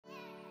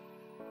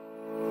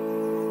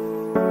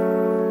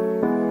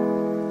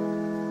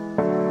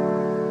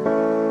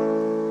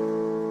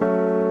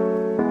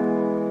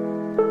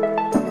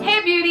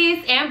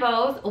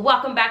goes.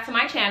 Welcome back to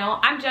my channel.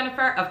 I'm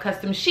Jennifer of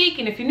Custom Chic,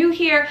 and if you're new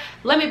here,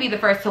 let me be the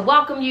first to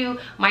welcome you.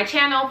 My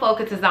channel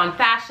focuses on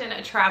fashion,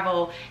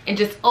 travel, and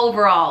just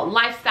overall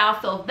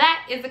lifestyle. So if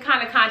that is the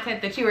kind of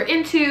content that you are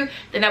into,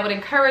 then I would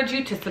encourage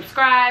you to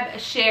subscribe,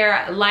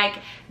 share, like,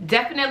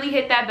 definitely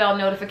hit that bell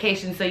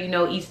notification so you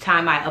know each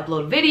time I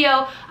upload a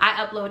video.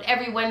 I upload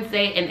every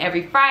Wednesday and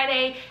every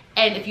Friday.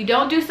 And if you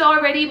don't do so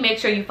already, make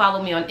sure you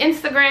follow me on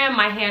Instagram.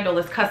 My handle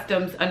is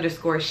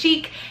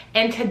customs_chic.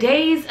 And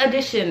today's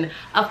edition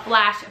of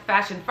Flash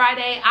Fashion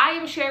Friday, I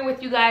am sharing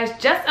with you guys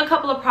just a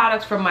couple of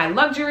products from my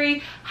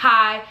luxury,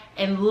 high,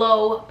 and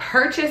low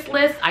purchase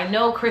list. I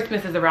know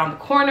Christmas is around the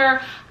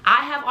corner.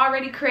 I have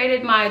already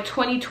created my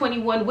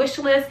 2021 wish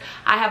list.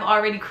 I have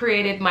already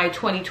created my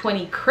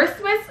 2020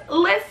 Christmas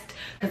list,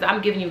 because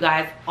I'm giving you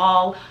guys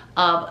all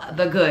of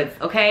the goods,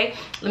 okay?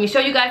 Let me show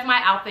you guys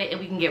my outfit and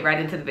we can get right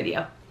into the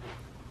video.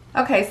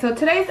 Okay, so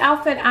today's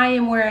outfit, I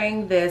am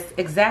wearing this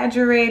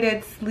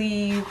exaggerated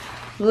sleeve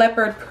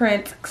leopard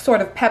print sort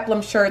of peplum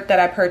shirt that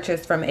I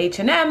purchased from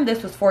H&M.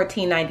 This was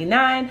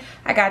 $14.99.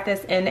 I got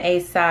this in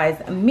a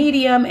size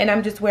medium, and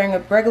I'm just wearing a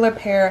regular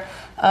pair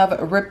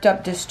of ripped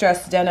up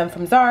distressed denim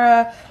from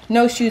Zara.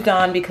 No shoes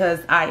on because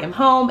I am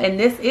home, and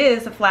this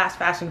is a Flash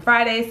Fashion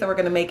Friday, so we're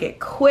gonna make it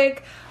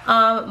quick.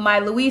 My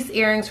Louis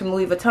earrings from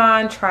Louis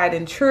Vuitton, tried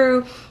and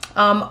true.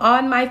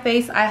 On my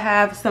face, I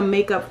have some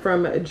makeup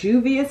from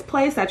Juvia's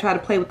Place. I try to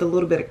play with a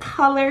little bit of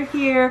color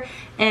here,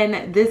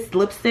 and this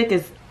lipstick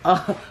is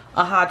a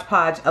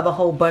hodgepodge of a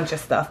whole bunch of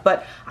stuff,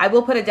 but I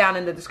will put it down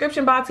in the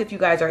description box if you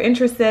guys are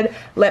interested.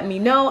 Let me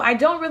know. I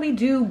don't really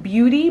do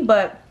beauty,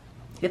 but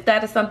if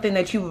that is something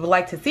that you would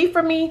like to see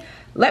from me,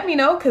 let me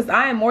know, because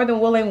I am more than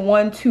willing,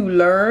 one, to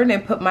learn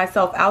and put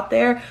myself out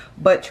there.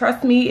 But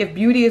trust me, if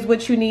beauty is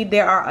what you need,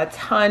 there are a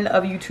ton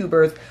of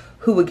YouTubers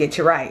who will get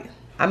you right.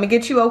 I'm gonna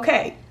get you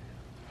okay,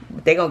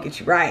 but they gonna get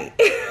you right.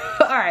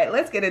 All right,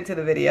 let's get into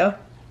the video.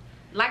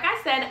 Like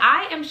I said,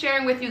 I am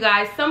sharing with you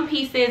guys some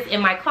pieces in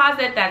my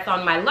closet that's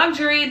on my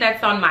luxury,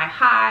 that's on my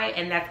high,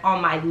 and that's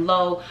on my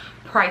low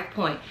price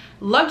point.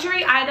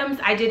 Luxury items,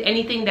 I did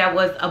anything that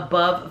was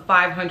above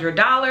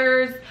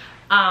 $500.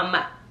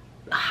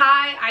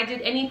 High, I did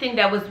anything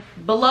that was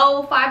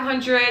below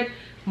 500,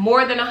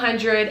 more than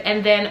 100,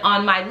 and then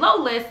on my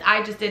low list,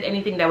 I just did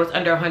anything that was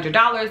under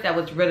 $100 that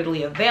was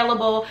readily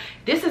available.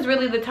 This is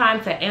really the time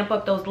to amp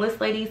up those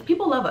lists, ladies.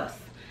 People love us,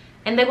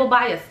 and they will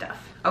buy us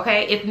stuff.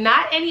 Okay, if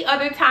not any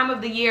other time of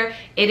the year,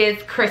 it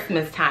is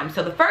Christmas time.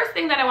 So the first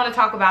thing that I want to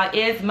talk about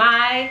is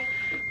my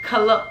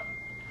color.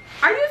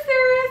 Are you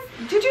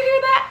serious? Did you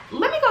hear that?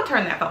 Let me go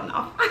turn that phone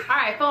off. All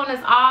right, phone is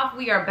off.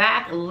 We are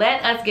back.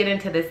 Let us get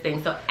into this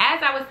thing. So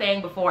as I was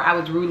saying before, I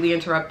was rudely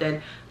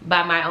interrupted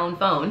by my own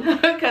phone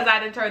because I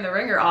didn't turn the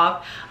ringer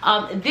off.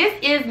 This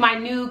is my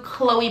new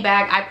Chloe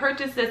bag. I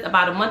purchased this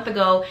about a month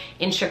ago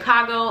in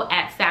Chicago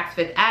at Saks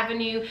Fifth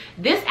Avenue.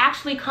 This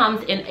actually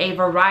comes in a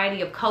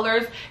variety of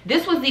colors.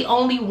 This was the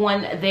only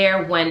one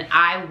there when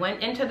I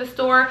went into the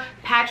store.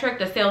 Patrick,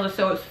 the sales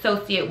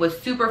associate, was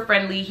super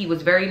friendly. He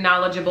was very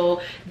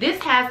knowledgeable. This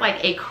has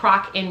like a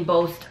croc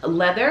embossed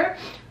leather.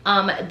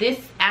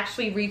 This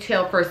actually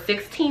retailed for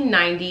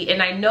 $16.90,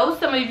 and I know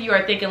some of you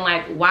are thinking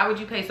like, why would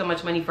you pay so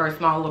much money for a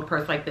small little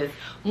purse like this?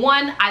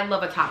 One, I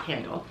love a top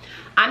handle.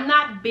 I'm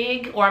not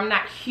big, or I'm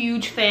not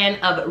huge fan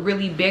of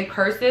really big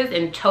purses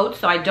and totes,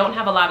 so I don't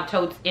have a lot of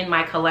totes in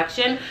my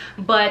collection,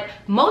 but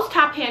most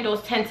top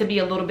handles tend to be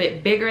a little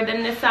bit bigger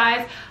than this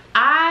size.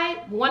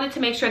 I wanted to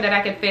make sure that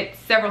I could fit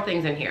several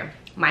things in here.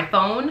 My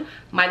phone,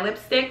 my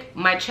lipstick,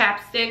 my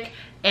chapstick,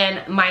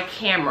 and my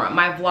camera,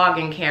 my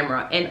vlogging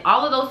camera, and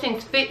all of those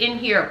things fit in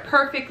here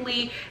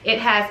perfectly. It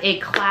has a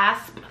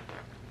clasp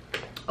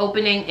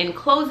opening and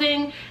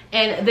closing,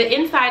 and the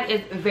inside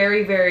is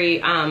very,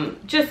 very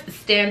just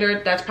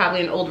standard. That's probably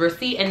an old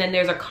receipt, and then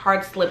there's a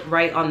card slip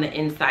right on the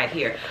inside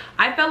here.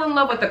 I fell in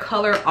love with the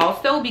color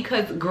also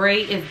because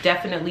gray is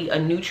definitely a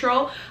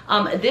neutral.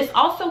 This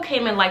also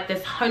came in like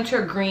this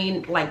hunter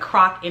green, like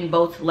croc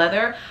embossed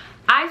leather.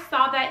 I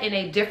saw that in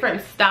a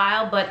different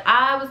style, but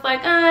I was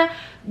like,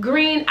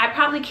 green, I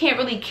probably can't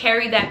really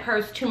carry that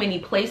purse too many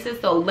places,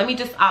 so let me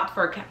just opt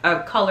for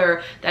a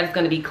color that is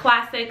going to be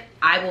classic.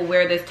 I will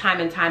wear this time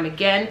and time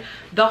again.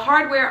 The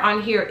hardware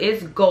on here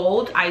is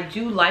gold. I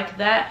do like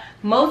that.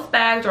 Most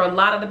bags, or a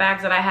lot of the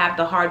bags that I have,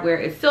 the hardware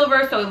is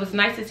silver, so it was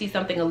nice to see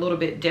something a little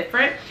bit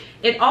different.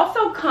 It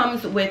also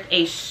comes with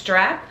a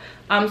strap.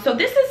 So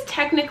this is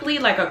technically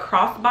like a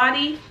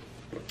crossbody.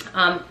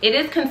 It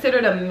is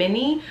considered a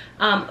mini,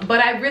 but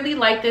I really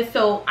like this,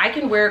 so I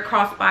can wear it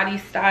crossbody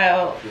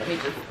style. Let me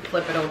just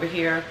flip it over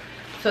here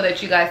so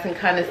that you guys can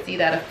kind of see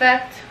that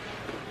effect.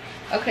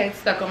 Okay, it's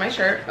stuck on my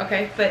shirt.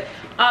 Okay, but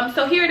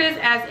so here it is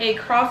as a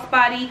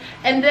crossbody,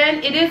 and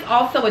then it is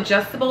also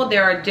adjustable.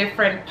 There are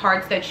different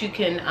parts that you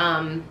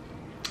can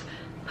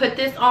put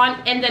this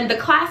on, and then the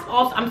clasp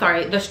also,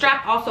 the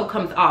strap also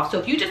comes off. So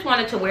if you just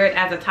wanted to wear it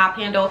as a top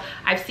handle,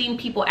 I've seen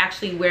people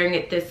actually wearing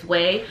it this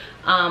way.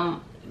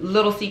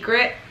 little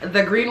secret,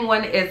 the green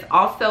one is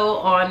also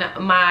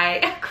on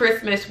my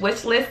Christmas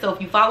wish list. So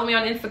if you follow me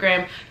on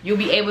Instagram, you'll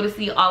be able to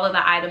see all of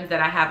the items that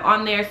I have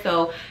on there.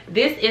 So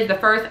this is the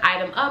first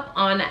item up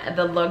on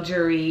the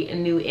luxury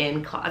new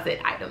in closet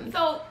items.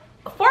 So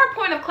for a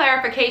point of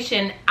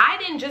clarification, I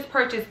didn't just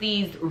purchase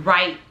these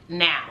right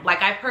now.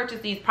 Like, I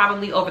purchased these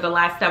probably over the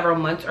last several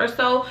months or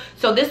so.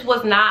 So this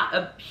was not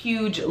a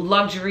huge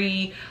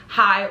luxury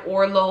high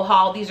or low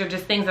haul. These are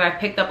just things that I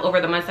picked up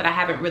over the months that I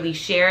haven't really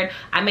shared.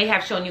 I may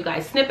have shown you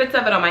guys snippets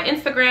of it on my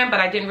Instagram,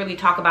 but I didn't really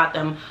talk about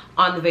them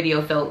on the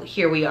video. So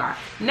here we are.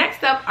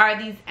 Next up are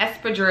these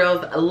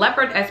espadrilles,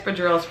 leopard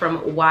espadrilles from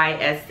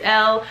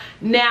YSL.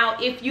 Now,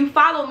 if you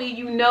follow me,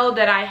 you know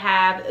that I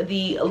have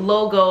the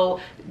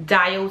logo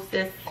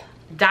diocese,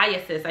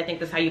 I think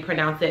that's how you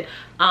pronounce it,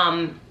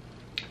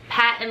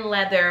 patent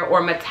leather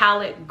or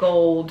metallic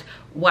gold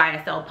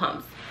YSL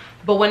pumps.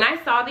 But when I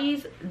saw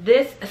these,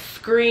 this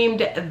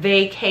screamed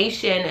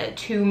vacation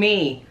to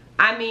me.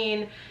 I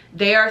mean,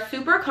 they are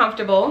super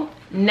comfortable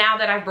now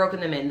that I've broken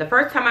them in. The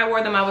first time I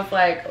wore them, I was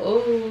like,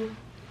 oh,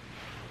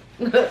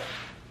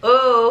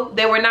 oh,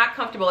 they were not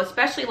comfortable,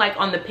 especially like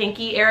on the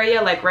pinky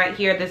area, like right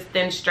here, this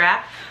thin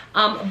strap.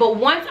 But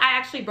once I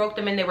actually broke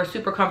them in, they were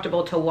super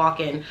comfortable to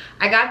walk in.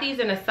 I got these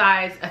in a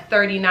size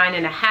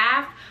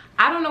 39.5.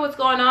 I don't know what's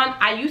going on.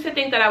 I used to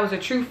think that I was a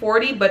true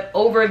 40, but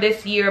over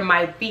this year,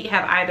 my feet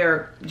have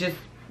either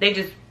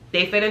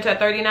they fit into a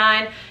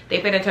 39,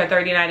 they fit into a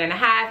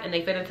 39.5, and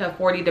they fit into a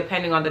 40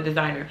 depending on the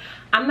designer.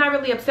 I'm not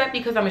really upset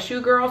because I'm a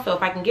shoe girl, so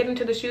if I can get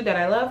into the shoe that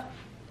I love,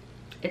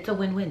 it's a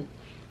win-win.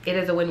 It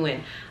is a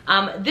win-win.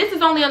 This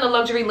is only on the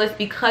luxury list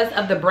because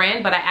of the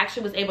brand, but I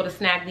actually was able to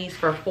snag these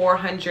for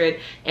 400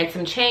 and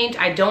some change.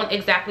 I don't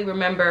exactly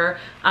remember.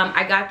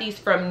 I got these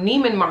from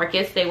Neiman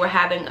Marcus. They were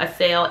having a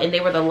sale and they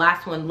were the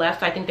last one left.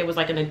 So I think there was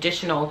like an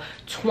additional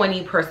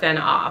 20%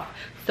 off.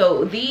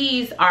 So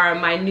these are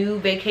my new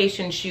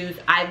vacation shoes.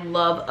 I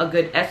love a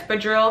good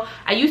espadrille.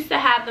 I used to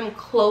have them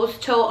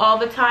closed toe all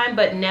the time,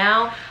 but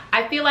now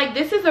I feel like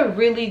this is a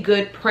really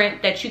good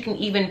print that you can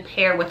even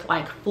pair with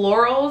like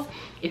florals.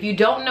 If you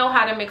don't know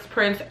how to mix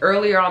prints,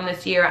 earlier on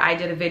this year, I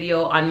did a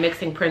video on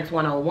mixing prints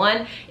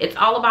 101. It's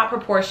all about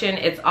proportion,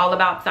 it's all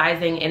about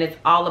sizing, and it's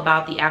all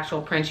about the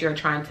actual prints you're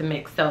trying to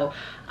mix. So,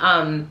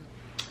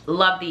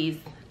 love these.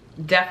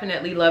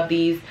 Definitely love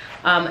these.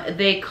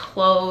 They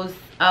close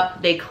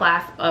up, they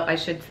clasp up, I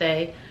should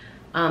say.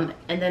 And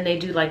then they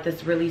do like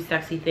this really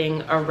sexy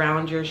thing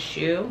around your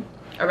shoe,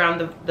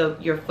 around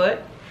your foot.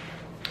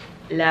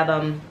 Love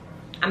them.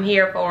 I'm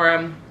here for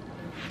them,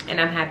 and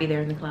I'm happy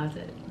they're in the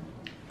closet.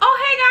 Oh,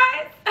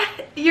 hey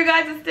guys, you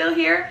guys are still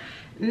here.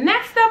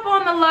 Next up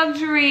on the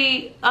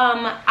luxury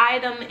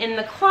item in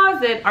the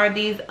closet are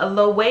these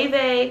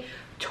Loewe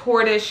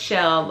tortoise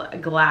shell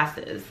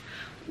glasses.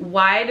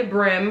 Wide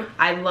brim,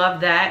 I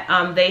love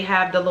that. They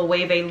have the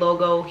Loewe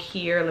logo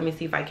here. Let me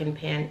see if I can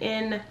pan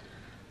in.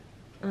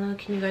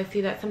 Can you guys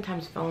see that?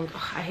 Sometimes phones,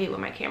 I hate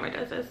when my camera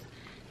does this.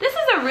 This is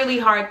a really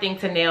hard thing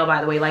to nail, by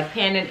the way, like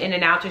panning in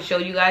and out to show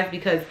you guys,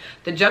 because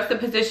the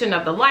juxtaposition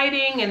of the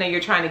lighting, and then you're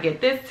trying to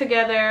get this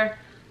together.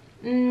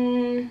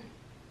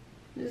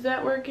 Is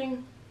that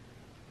working?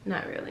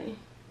 Not really.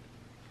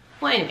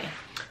 Well, anyway,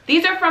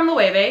 these are from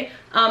Loewe.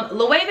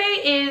 Loewe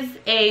is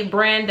a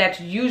brand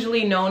that's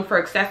usually known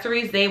for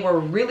accessories. They were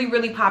really,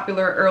 really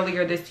popular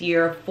earlier this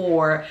year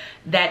for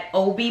that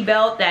OB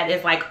belt that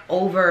is like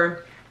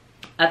over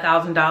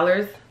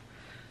 $1,000.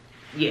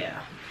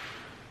 Yeah.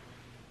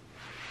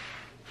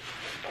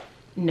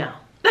 No.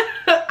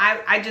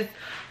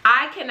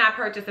 I cannot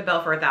purchase a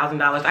belt for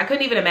 $1,000. I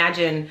couldn't even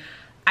imagine.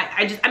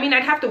 I mean,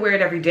 I'd have to wear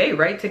it every day,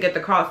 right? To get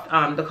the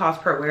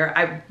cost per wear.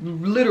 I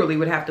literally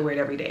would have to wear it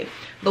every day.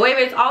 Loewe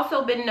has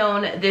also been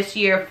known this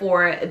year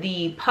for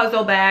the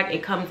puzzle bag.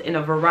 It comes in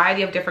a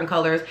variety of different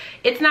colors.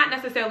 It's not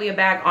necessarily a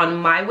bag on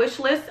my wish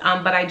list,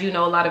 but I do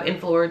know a lot of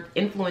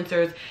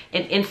influencers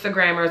and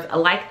Instagrammers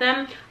like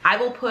them. I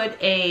will put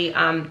a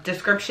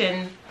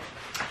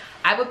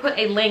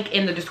link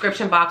in the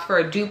description box for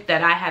a dupe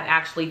that I have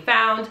actually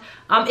found.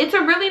 It's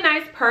a really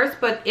nice purse,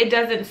 but it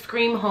doesn't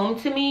scream home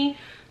to me.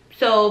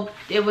 So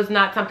it was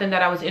not something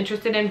that I was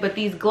interested in. But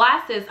these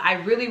glasses I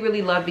really,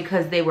 really love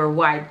because they were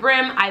wide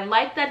brim. I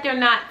like that they're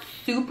not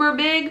super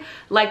big.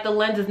 Like the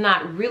lens is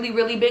not really,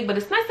 really big, but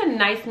it's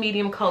nice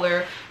medium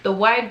color. The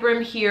wide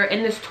brim here,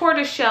 and this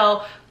tortoise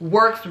shell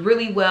works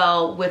really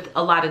well with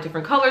a lot of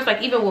different colors.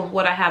 Like even with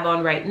what I have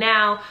on right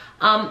now.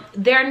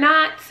 They're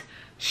not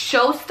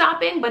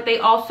show-stopping, but they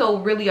also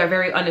really are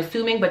very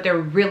unassuming, but they're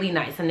really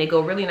nice, and they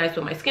go really nice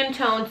with my skin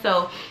tone.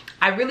 So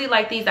I really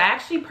like these. I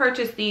actually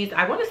purchased these,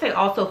 I want to say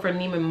also from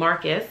Neiman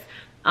Marcus.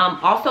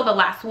 Also the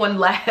last one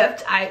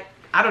left. I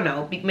don't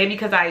know, maybe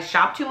because I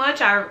shop too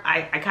much.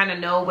 I kind of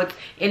know what's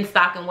in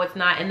stock and what's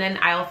not, and then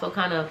I also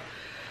kind of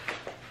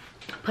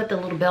put the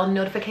little bell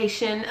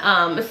notification.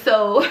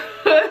 So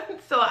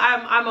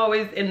I'm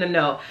always in the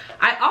know.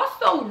 I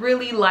also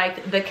really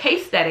liked the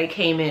case that it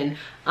came in.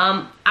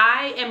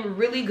 I am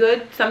really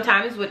good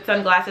sometimes with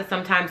sunglasses,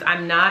 sometimes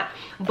I'm not,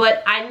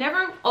 but I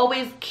never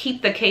always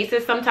keep the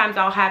cases. Sometimes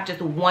I'll have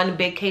just one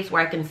big case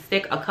where I can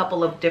stick a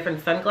couple of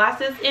different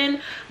sunglasses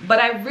in. But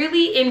I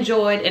really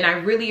enjoyed and I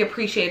really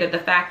appreciated the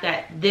fact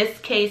that this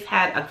case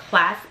had a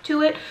clasp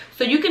to it.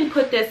 So you can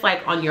put this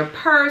like on your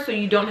purse, so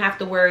you don't have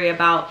to worry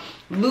about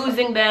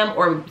losing them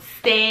or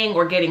staying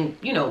or getting,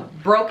 you know,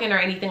 broken or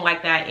anything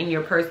like that in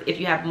your purse if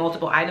you have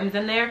multiple items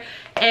in there.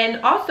 And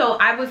also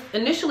I was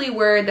initially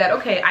worried that,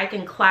 okay, I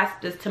can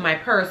clasp this to my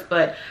purse,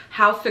 but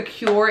how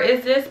secure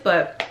is this?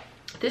 But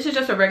this is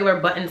just a regular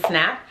button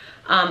snap.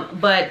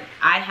 But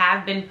I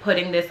have been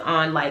putting this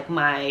on like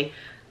my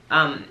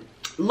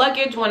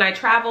luggage when I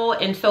travel,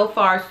 and so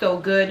far so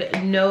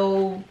good.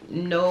 No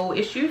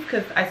issues,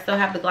 because I still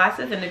have the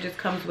glasses and it just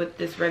comes with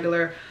this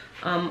regular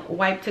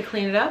wipe to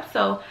clean it up.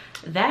 So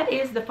that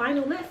is the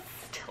final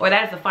list, or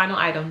that is the final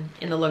item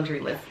in the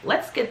luxury list.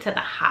 Let's get to the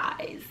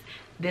highs.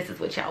 This is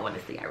what y'all want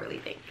to see, I really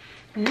think.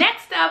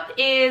 Next up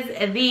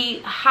is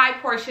the high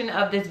portion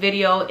of this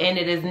video, and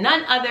it is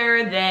none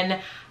other than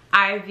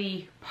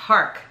Ivy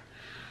Park.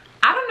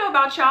 I don't know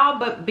about y'all,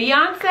 but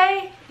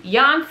Beyonce,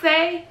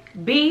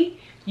 B,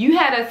 you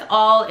had us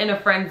all in a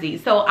frenzy.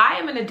 So I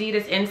am an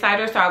Adidas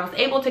insider, so I was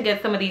able to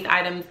get some of these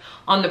items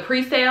on the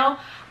pre-sale.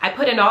 I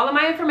put in all of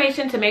my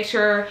information to make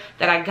sure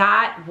that I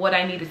got what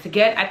I needed to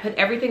get. I put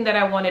everything that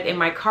I wanted in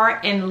my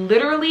cart, and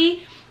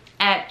literally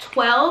at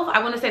 12,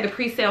 I want to say the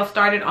pre-sale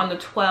started on the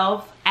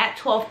 12th, at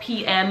 12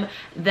 p.m.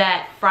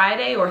 that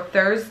Friday or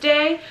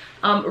Thursday,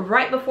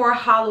 right before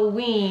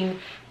Halloween,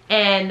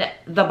 and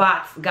the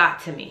bots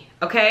got to me,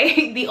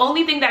 okay? The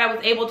only thing that I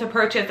was able to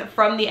purchase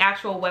from the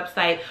actual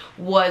website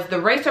was the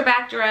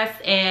racerback dress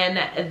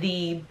and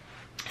the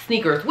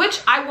sneakers,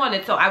 which I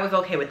wanted, so I was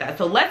okay with that.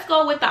 So let's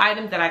go with the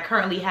items that I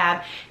currently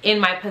have in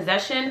my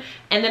possession,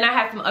 and then I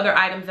have some other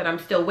items that I'm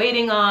still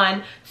waiting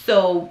on,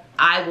 so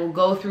I will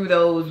go through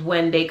those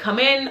when they come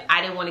in.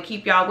 I didn't want to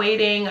keep y'all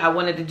waiting. I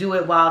wanted to do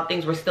it while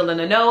things were still in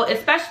the know,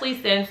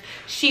 especially since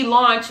she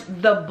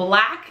launched the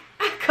black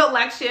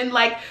collection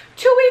like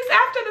 2 weeks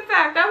after the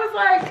fact. I was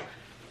like,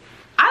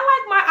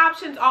 I like my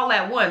options all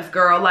at once,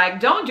 girl. Like,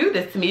 don't do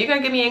this to me. You're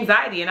gonna give me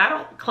anxiety, and I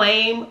don't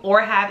claim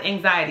or have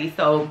anxiety,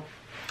 so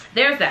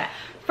there's that.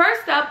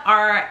 First up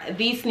are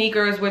these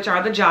sneakers, which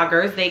are the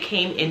joggers. They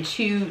came in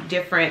two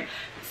different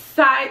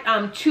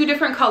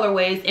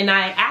colorways, and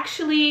I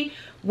actually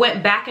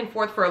went back and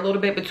forth for a little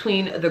bit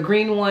between the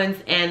green ones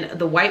and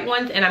the white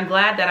ones, and I'm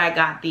glad that I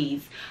got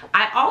these.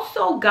 I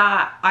also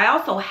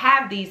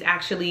have these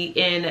actually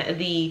in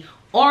the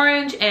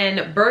orange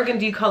and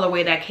burgundy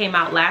colorway that came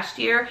out last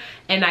year,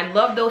 and I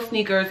love those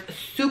sneakers.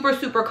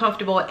 Super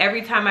comfortable.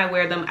 Every time I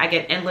wear them I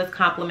get endless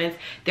compliments.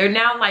 They're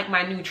now like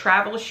my new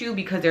travel shoe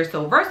because they're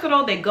so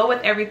versatile. They go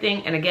with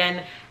everything, and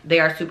again, they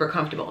are super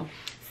comfortable.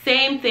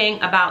 Same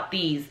thing about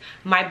these.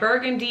 My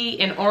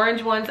burgundy and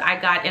orange ones I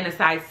got in a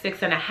size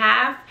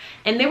 6.5,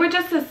 and they were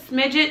just a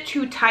smidget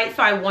too tight,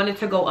 so I wanted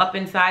to go up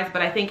in size,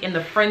 but I think in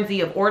the frenzy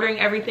of ordering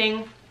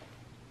everything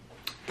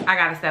I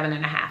got a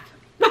 7.5.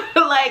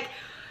 Like,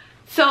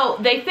 so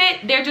they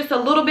fit. They're just a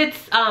little bit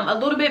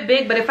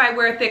big, but if I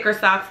wear thicker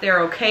socks they're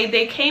okay.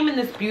 They came in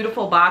this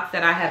beautiful box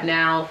that I have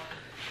now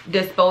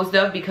disposed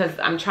of because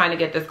I'm trying to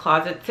get this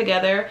closet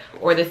together,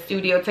 or the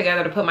studio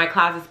together, to put my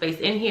closet space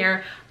in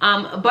here.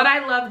 But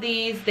I love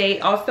these. They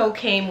also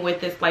came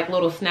with this like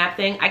little snap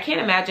thing. I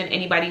can't imagine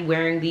anybody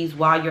wearing these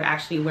while you're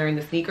actually wearing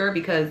the sneaker,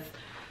 because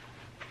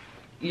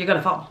you're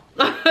gonna fall.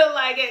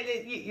 Like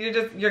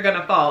you're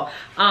gonna fall.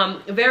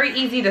 Very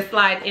easy to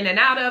slide in and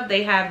out of.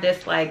 They have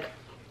this like,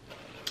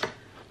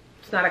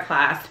 it's not a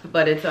clasp,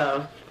 but it's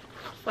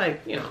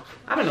like, you know,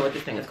 I don't know what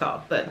this thing is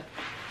called, but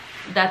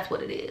that's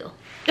what it is.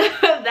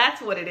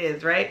 That's what it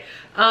is, right?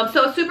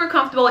 So super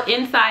comfortable.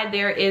 Inside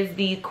there is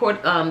the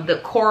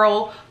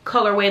coral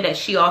colorway that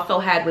she also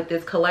had with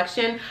this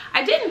collection.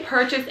 I didn't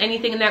purchase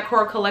anything in that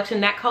coral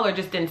collection. That color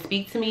just didn't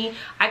speak to me.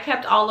 I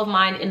kept all of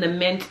mine in the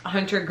mint,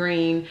 hunter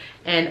green,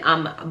 and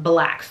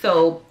black.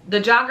 So the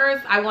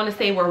joggers, I want to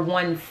say, were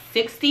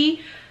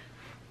 $160.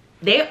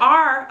 They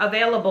are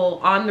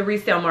available on the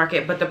resale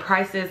market, but the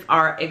prices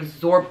are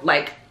exorbitant.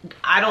 Like,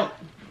 I don't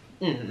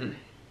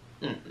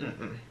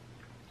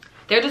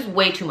they're just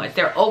way too much.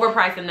 They're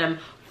overpricing them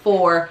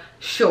for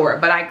sure,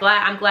 but I'm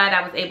glad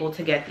I was able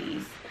to get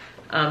these.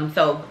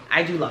 So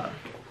I do love them.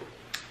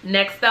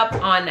 Next up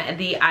on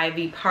the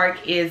Ivy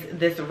Park is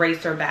this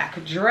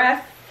racerback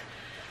dress.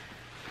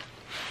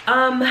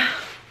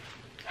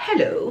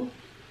 Hello.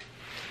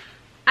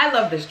 I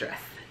love this dress.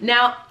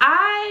 Now,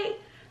 I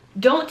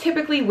don't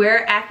typically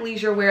wear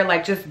athleisure wear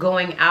like just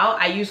going out.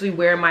 I usually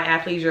wear my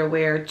athleisure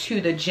wear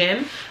to the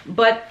gym,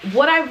 but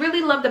what I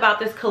really loved about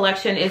this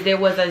collection is there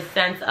was a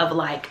sense of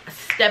like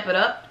step it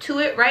up to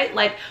it, right?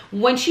 Like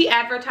when she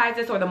advertised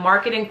this, or the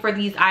marketing for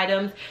these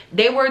items,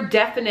 they were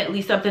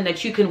definitely something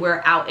that you can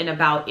wear out and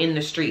about in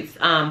the streets.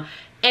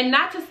 And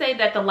not to say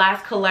that the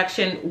last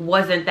collection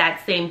wasn't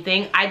that same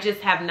thing. I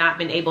just have not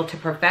been able to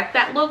perfect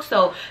that look.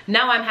 So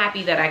now I'm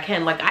happy that I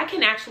can. Like, I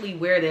can actually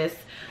wear this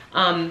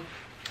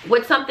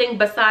with something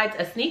besides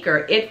a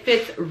sneaker. It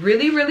fits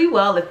really, really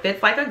well. It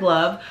fits like a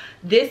glove.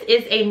 This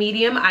is a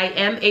medium. I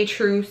am a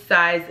true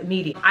size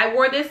medium. I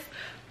wore this,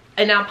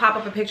 and I'll pop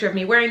up a picture of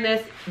me wearing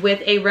this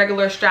with a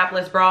regular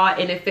strapless bra,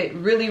 and it fit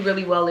really,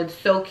 really well. It's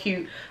so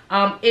cute.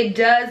 It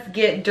does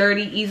get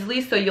dirty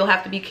easily, so you'll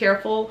have to be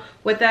careful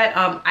with that.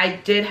 I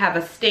did have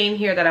a stain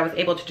here that I was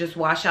able to just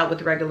wash out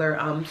with regular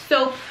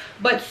soap,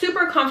 but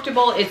super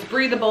comfortable. It's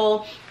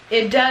breathable.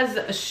 It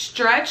does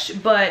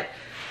stretch, but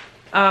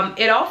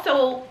it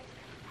also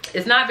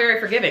is not very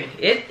forgiving.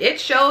 It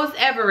shows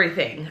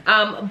everything.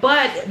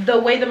 But the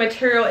way the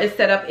material is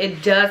set up,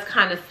 it does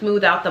kind of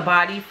smooth out the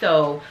body.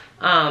 So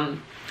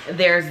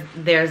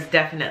there's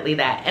definitely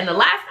that. And the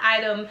last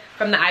item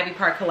from the Ivy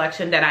Park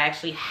collection that I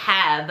actually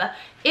have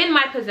in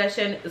my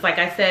possession is, like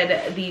I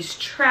said, these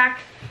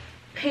track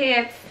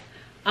pants.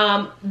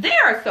 They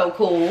are so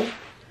cool.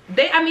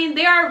 I mean,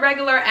 they are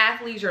regular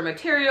athleisure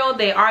material.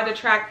 They are the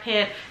track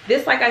pant.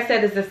 This, like I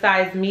said, is the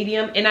size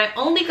medium, and I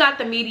only got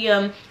the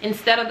medium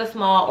instead of the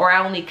small, or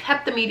I only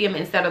kept the medium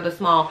instead of the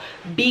small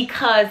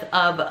because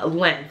of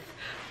length.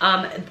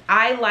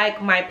 I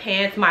like my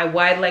pants, my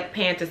wide leg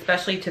pants,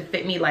 especially to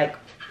fit me, like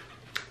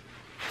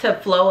to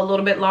flow a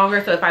little bit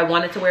longer. So if I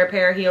wanted to wear a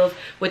pair of heels,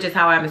 which is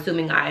how I'm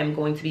assuming I am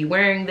going to be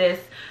wearing this,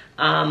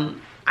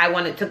 I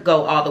want it to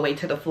go all the way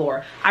to the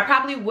floor. I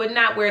probably would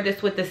not wear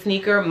this with the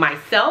sneaker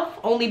myself,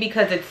 only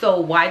because it's so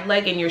wide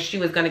leg and your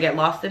shoe is going to get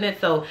lost in it.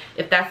 So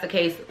if that's the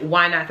case,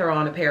 why not throw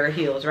on a pair of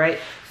heels, right?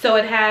 So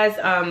it has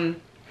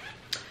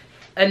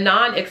a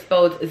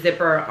non-exposed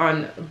zipper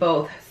on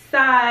both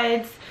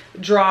sides,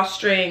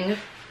 drawstring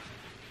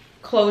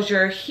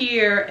closure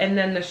here, and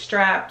then the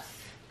straps,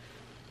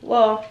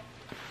 well,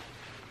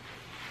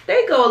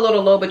 they go a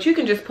little low, but you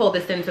can just pull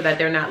this in so that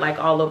they're not like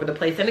all over the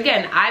place. And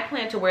again, I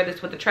plan to wear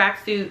this with a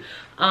tracksuit,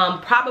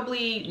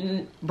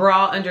 probably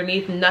bra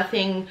underneath,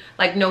 nothing,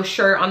 like no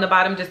shirt on the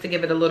bottom, just to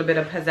give it a little bit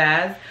of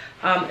pizzazz.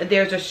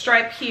 There's a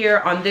stripe here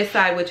on this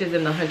side, which is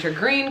in the hunter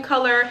green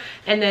color,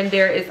 and then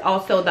there is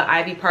also the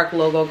Ivy Park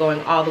logo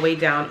going all the way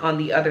down on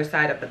the other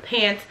side of the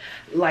pants.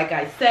 Like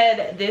I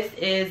said, this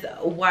is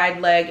wide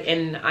leg,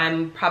 and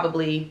I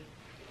probably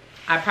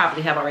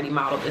have already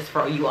modeled this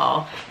for you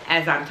all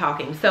as I'm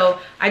talking. So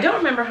I don't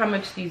remember how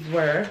much these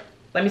were.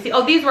 Let me see.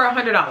 Oh, these were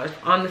 $100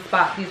 on the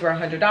spot. These were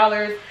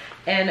 $100,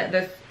 and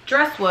this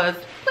dress was,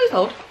 please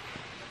hold,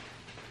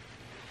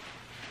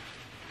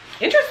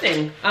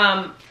 interesting.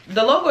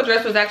 The logo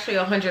dress was actually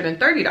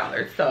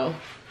 $130. So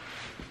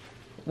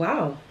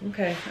wow,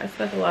 okay, I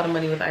spent a lot of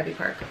money with Ivy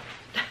Park.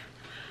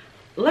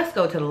 Let's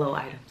go to the low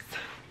items.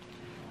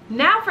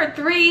 Now for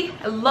 3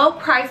 low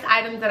price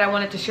items that I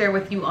wanted to share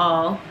with you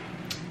all.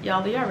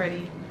 Y'all, are y'all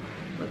ready?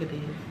 Look at these.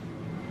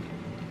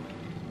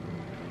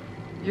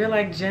 You're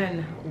like,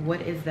 Jen, what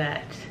is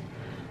that?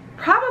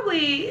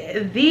 Probably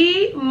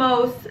the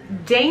most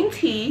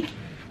dainty,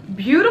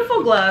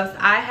 beautiful gloves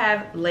I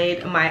have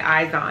laid my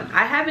eyes on.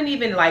 I haven't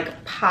even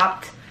like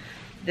popped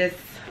this.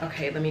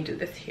 Okay, let me do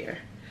this here.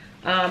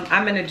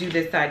 I'm gonna do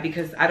this side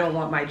because I don't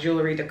want my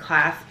jewelry to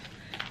clasp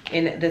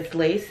in this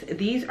lace.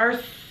 These are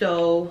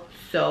so,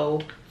 so,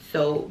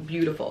 so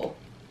beautiful.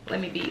 Let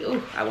me be,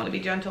 ooh, I wanna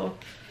be gentle.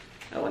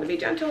 I want to be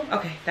gentle.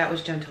 Okay, that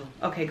was gentle.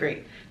 Okay,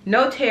 great.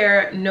 No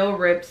tear, no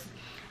rips.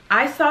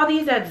 I saw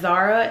these at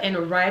Zara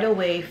and right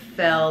away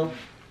fell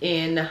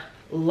in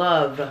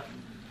love.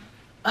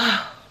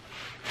 Oh,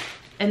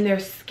 and they're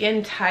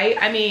skin tight.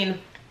 I mean,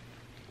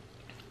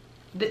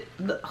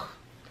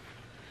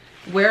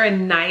 wear a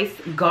nice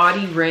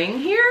gaudy ring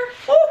here.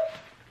 Ooh.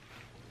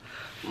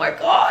 My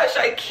gosh,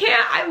 I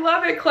can't. I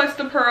love it. Clutch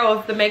the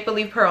pearls, the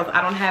make-believe pearls.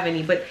 I don't have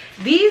any, but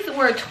these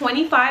were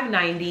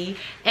 $25.90,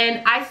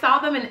 and I saw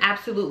them and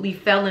absolutely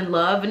fell in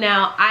love.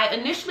 Now, I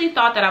initially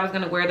thought that I was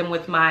going to wear them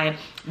with my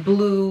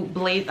blue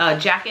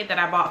jacket that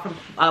I bought from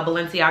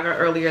Balenciaga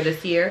earlier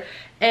this year,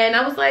 and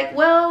I was like,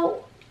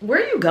 well,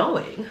 where are you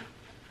going?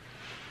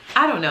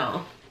 I don't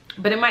know,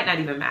 but it might not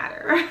even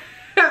matter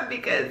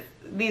because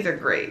these are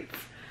great.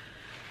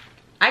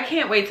 I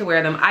can't wait to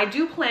wear them. I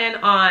do plan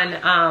on,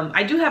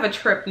 I do have a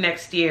trip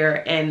next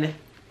year, and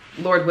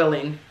Lord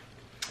willing,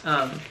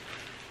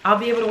 I'll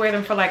be able to wear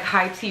them for like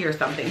high tea or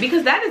something,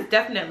 because that is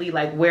definitely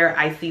like where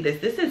I see this.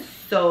 This is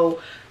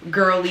so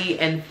girly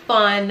and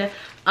fun.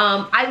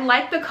 I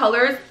like the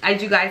colors.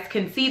 As you guys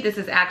can see, this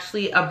is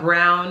actually a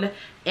brown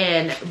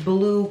and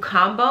blue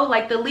combo.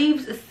 Like the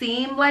leaves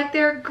seem like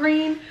they're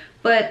green,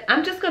 but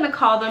I'm just gonna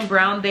call them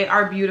brown. They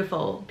are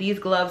beautiful. These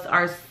gloves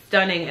are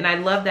stunning, and I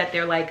love that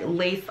they're like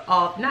lace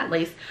off, not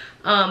lace,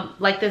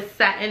 like this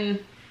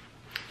satin.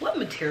 What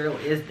material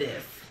is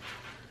this?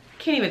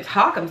 Can't even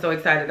talk. I'm so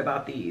excited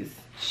about these.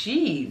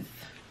 Jeez.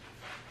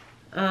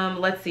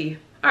 Let's see.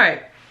 All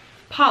right,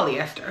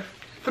 polyester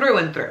through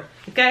and through.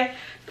 Okay,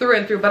 through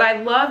and through. But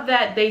I love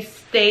that they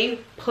stay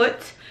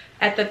put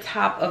at the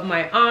top of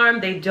my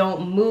arm. They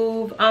don't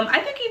move. I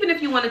think even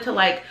if you wanted to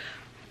like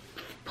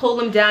pull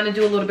them down and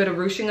do a little bit of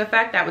ruching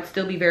effect, that would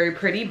still be very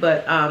pretty.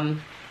 But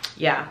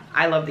yeah,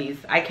 I love these.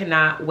 I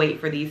cannot wait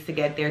for these to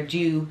get their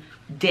due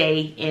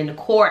day in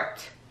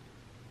court.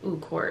 Ooh,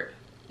 court.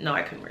 No,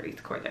 I couldn't wear these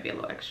cord, that'd be a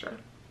little extra.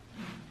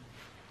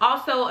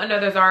 Also,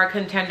 another Zara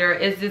contender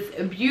is this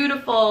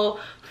beautiful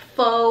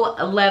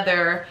faux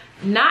leather,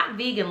 not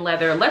vegan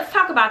leather. Let's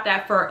talk about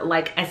that for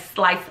like a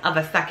slice of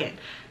a second.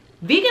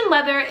 Vegan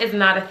leather is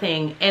not a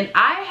thing, and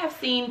I have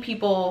seen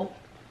people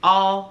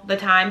all the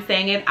time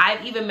saying it.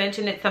 I've even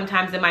mentioned it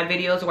sometimes in my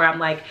videos where I'm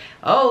like,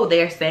 oh,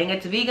 they're saying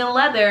it's vegan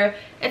leather.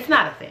 It's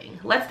not a thing.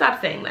 Let's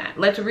stop saying that.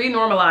 Let's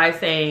re-normalize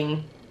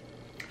saying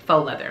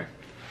faux leather.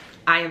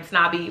 I am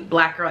snobby,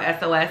 black girl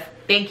SOS.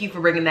 Thank you for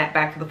bringing that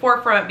back to the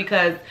forefront,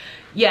 because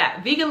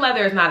yeah, vegan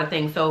leather is not a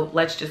thing, so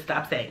let's just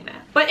stop saying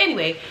that. But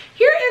anyway,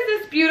 here is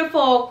this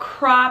beautiful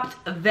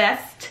cropped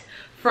vest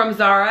from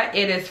Zara.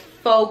 It is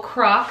faux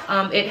croc.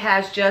 It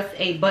has just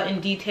a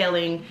button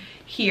detailing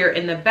here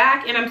in the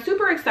back, and I'm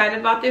super excited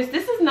about this.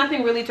 This is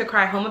nothing really to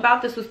cry home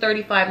about. This was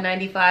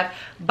 $35.95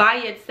 by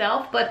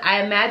itself, but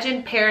I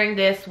imagine pairing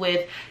this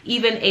with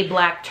even a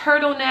black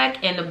turtleneck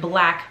and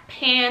black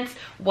pants,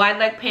 wide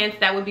leg pants,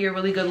 that would be a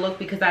really good look,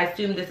 because I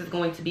assume this is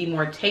going to be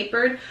more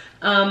tapered.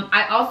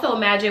 I also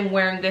imagine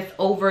wearing this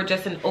over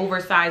just an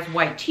oversized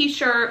white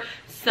t-shirt,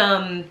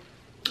 some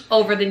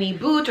over the knee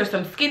boots or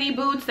some skinny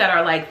boots that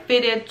are like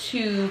fitted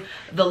to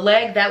the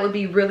leg. That would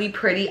be really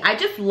pretty. I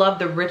just love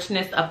the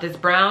richness of this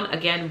brown.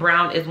 Again,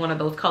 brown is one of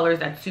those colors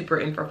that's super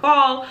in for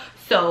fall,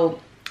 so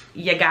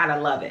you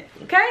gotta love it.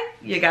 Okay,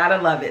 you gotta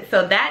love it.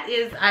 So that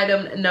is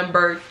item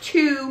number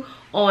 2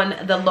 on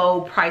the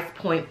low price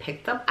point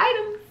picked up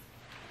items.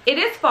 It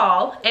is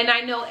fall, and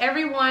I know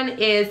everyone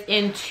is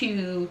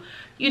into,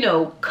 you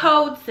know,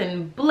 coats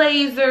and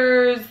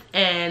blazers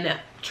and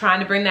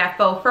trying to bring that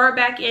faux fur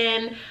back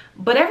in,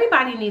 but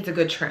everybody needs a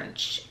good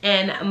trench.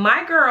 And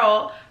my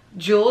girl,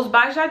 Jules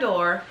by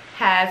J'adore,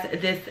 has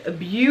this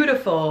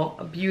beautiful,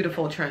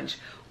 beautiful trench.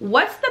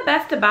 What's the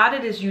best about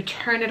it is you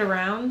turn it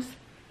around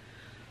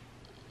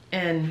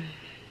and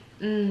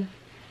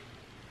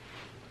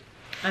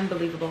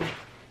unbelievable.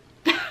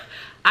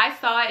 I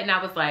saw it and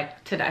I was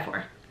like, to die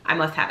for. I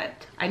must have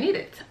it. I need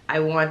it. I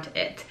want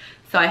it.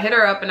 So I hit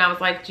her up and I was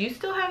like, do you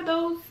still have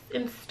those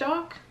in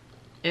stock?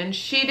 And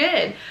she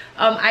did.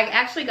 I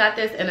actually got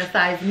this in a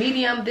size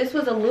medium. This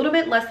was a little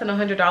bit less than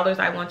 $100,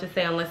 I want to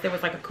say, unless there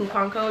was like a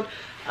coupon code.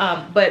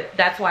 But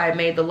that's why I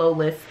made the low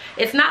list.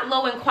 It's not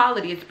low in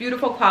quality. It's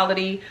beautiful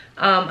quality.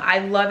 I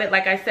love it.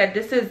 Like I said,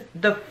 this is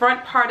the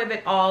front part of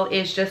it all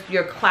is just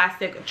your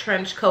classic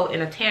trench coat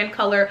in a tan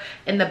color.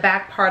 And the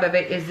back part of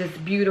it is this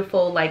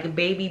beautiful like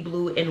baby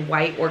blue and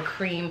white or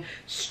cream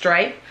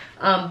stripe.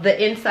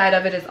 The inside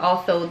of it is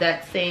also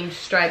that same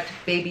striped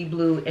baby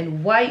blue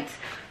and white.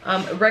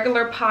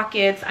 Regular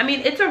pockets. I mean,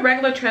 it's a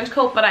regular trench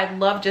coat, but I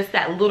love just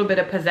that little bit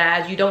of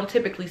pizzazz. You don't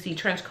typically see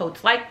trench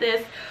coats like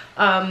this.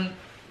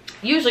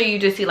 Usually you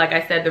just see, like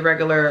I said, the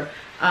regular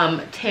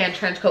tan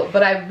trench coat,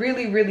 but I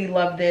really, really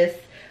love this.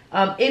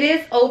 It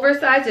is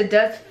oversized. It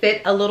does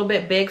fit a little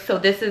bit big, so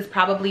this is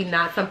probably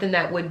not something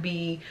that would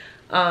be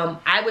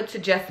I would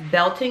suggest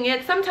belting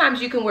it.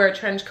 Sometimes you can wear a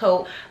trench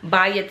coat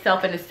by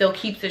itself and it still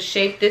keeps its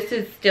shape. This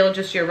is still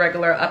just your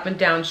regular up and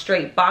down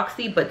straight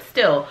boxy, but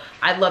still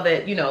I love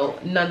it, you know,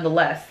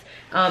 nonetheless.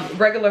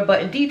 Regular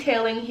button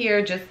detailing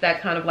here, just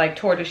that kind of like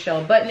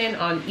tortoiseshell buttoning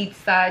on each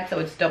side, so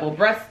it's double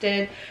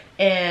breasted,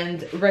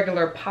 and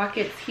regular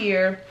pockets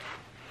here,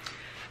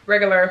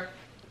 regular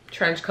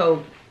trench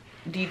coat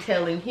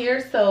detailing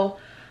here. So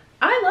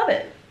I love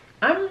it.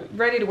 I'm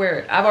ready to wear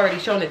it. I've already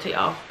shown it to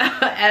y'all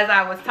as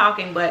I was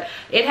talking, but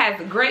it has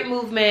great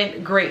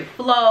movement, great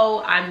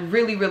flow. I'm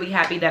really, really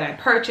happy that I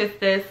purchased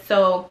this.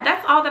 So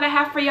that's all that I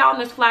have for y'all on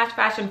this Flash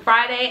Fashion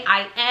Friday.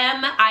 I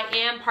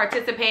am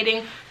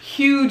participating.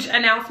 Huge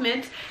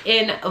announcement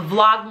in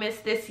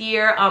Vlogmas this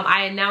year.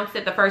 I announced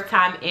it the first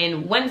time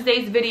in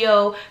Wednesday's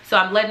video, so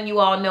I'm letting you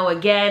all know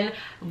again.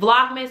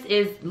 Vlogmas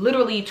is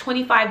literally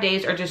 25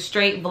 days or just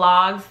straight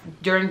vlogs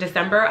during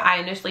December. I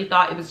initially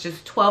thought it was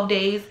just 12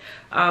 days.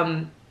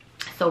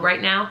 So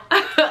right now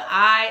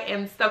I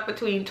am stuck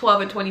between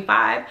 12 and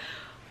 25.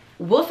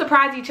 We'll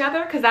surprise each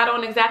other because I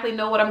don't exactly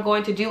know what I'm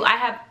going to do. I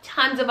have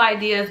tons of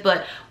ideas,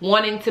 but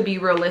wanting to be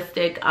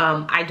realistic,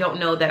 I don't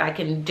know that I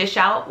can dish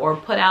out or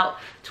put out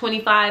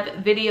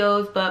 25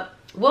 videos, but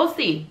we'll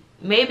see.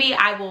 Maybe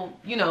I will,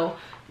 you know,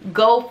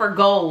 go for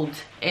gold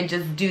and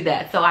just do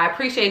that. So I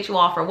appreciate you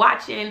all for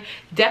watching.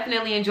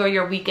 Definitely enjoy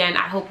your weekend.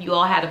 I hope you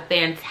all had a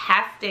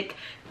fantastic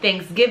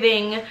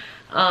Thanksgiving.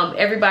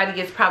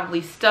 Everybody is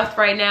probably stuffed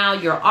right now.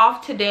 You're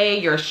off today,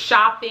 you're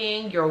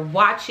shopping, you're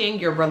watching,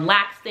 you're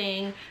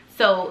relaxing.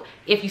 So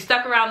if you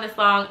stuck around this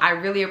long, I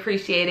really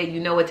appreciate it.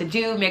 You know what to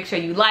do. Make sure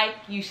you like,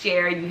 you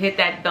share, you hit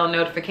that bell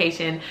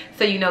notification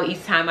so you know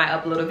each time I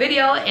upload a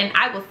video. And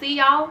I will see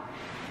y'all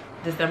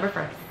December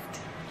 1st.